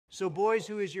So, boys,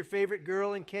 who is your favorite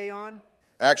girl in K-On?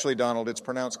 Actually, Donald, it's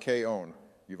pronounced K-On.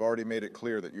 You've already made it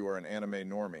clear that you are an anime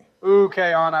normie. Ooh,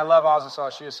 K-On, I love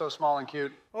Azasaw. She is so small and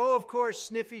cute. Oh, of course,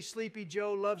 Sniffy Sleepy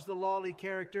Joe loves the lolly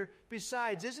character.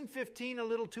 Besides, isn't 15 a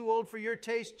little too old for your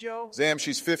taste, Joe? Zam,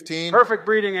 she's 15. Perfect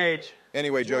breeding age.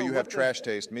 Anyway, Joe, you have what the- trash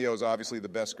taste. Mio's obviously the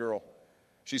best girl.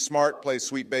 She's smart, plays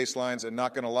sweet bass lines, and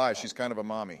not gonna lie, she's kind of a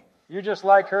mommy. You just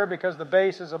like her because the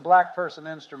bass is a black person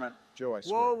instrument. Joe, I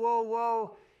swear. Whoa, whoa,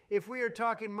 whoa. If we are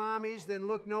talking mommies, then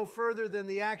look no further than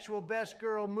the actual best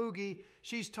girl, Moogie.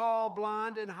 She's tall,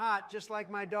 blonde, and hot, just like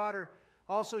my daughter.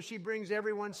 Also, she brings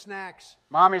everyone snacks.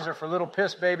 Mommies are for little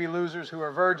piss baby losers who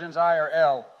are virgins, I or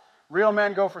L. Real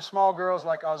men go for small girls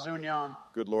like Azunyan.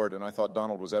 Good Lord, and I thought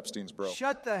Donald was Epstein's bro.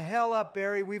 Shut the hell up,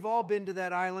 Barry. We've all been to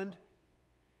that island.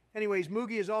 Anyways,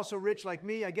 Moogie is also rich like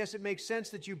me. I guess it makes sense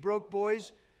that you broke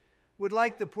boys would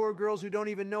like the poor girls who don't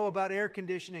even know about air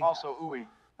conditioning. Also, Ooey.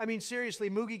 I mean, seriously,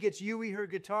 Moogie gets Yui her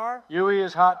guitar. Yui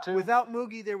is hot too. Without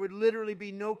Moogie, there would literally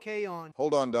be no K-On.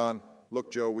 Hold on, Don.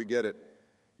 Look, Joe, we get it.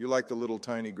 You like the little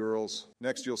tiny girls.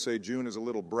 Next, you'll say June is a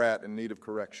little brat in need of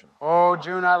correction. Oh,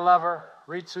 June, I love her.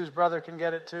 Ritsu's brother can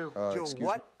get it too. Joe, Excuse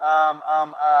what? me.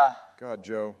 God,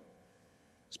 Joe.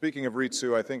 Speaking of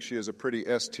Ritsu, I think she is a pretty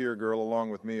S-tier girl along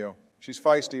with Mio. She's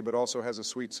feisty, but also has a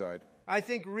sweet side. I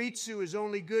think Ritsu is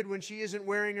only good when she isn't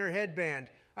wearing her headband.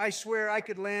 I swear I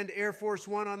could land Air Force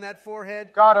One on that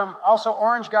forehead. Got him. Also,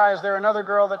 Orange Guy, is there another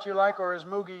girl that you like, or is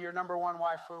Moogie your number one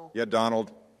waifu? Yeah,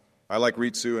 Donald. I like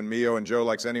Ritsu and Mio, and Joe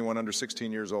likes anyone under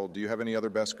 16 years old. Do you have any other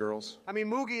best girls? I mean,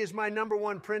 Moogie is my number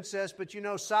one princess, but you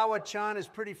know, Sawa-chan is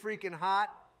pretty freaking hot.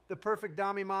 The perfect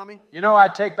Dami mommy. You know, I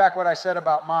take back what I said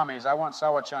about mommies. I want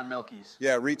Sawa-chan milkies.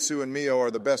 Yeah, Ritsu and Mio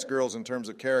are the best girls in terms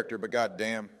of character, but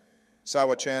goddamn,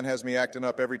 Sawa-chan has me acting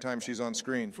up every time she's on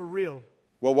screen. For real.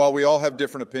 Well, while we all have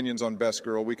different opinions on best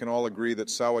girl, we can all agree that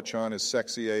Sawa-chan is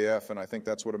sexy AF, and I think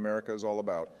that's what America is all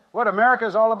about. What, America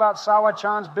is all about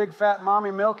Sawa-chan's big fat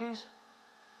mommy milkies?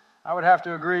 I would have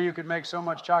to agree you could make so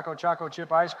much Choco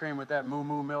chip ice cream with that moo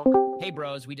moo milk. Hey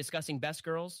bros, we discussing best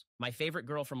girls? My favorite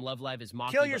girl from Love Live is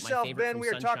Maki. Kill but my yourself, favorite Ben. from We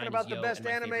are Sunshine talking about is the Yo, best and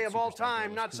my anime favorite of all superstar time,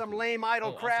 girl not is some Cuckoo. lame idol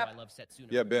Oh, also, crap. I love Setsuna.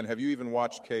 Yeah, Ben, have you even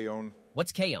watched K-On?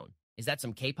 What's K-On? Is that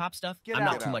some K-pop stuff? Get I'm out.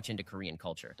 not Get too out. much into Korean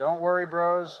culture. Don't worry,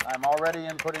 bros. I'm already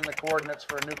inputting the coordinates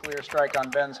for a nuclear strike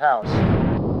on Ben's house.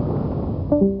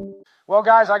 Well,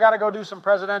 guys, I got to go do some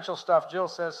presidential stuff. Jill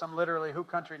says some literally, who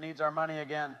country needs our money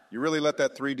again? You really let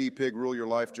that 3D pig rule your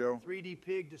life, Joe? 3D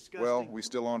pig, disgusting. Well, we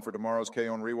still on for tomorrow's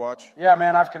K-On rewatch? Yeah,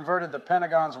 man, I've converted the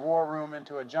Pentagon's war room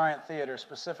into a giant theater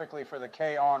specifically for the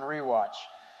K-On rewatch.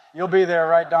 You'll be there,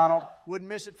 right, Donald? Wouldn't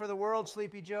miss it for the world,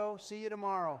 Sleepy Joe. See you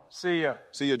tomorrow. See ya.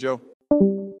 See ya, Joe.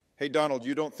 Hey, Donald,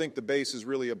 you don't think the bass is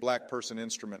really a black person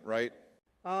instrument, right?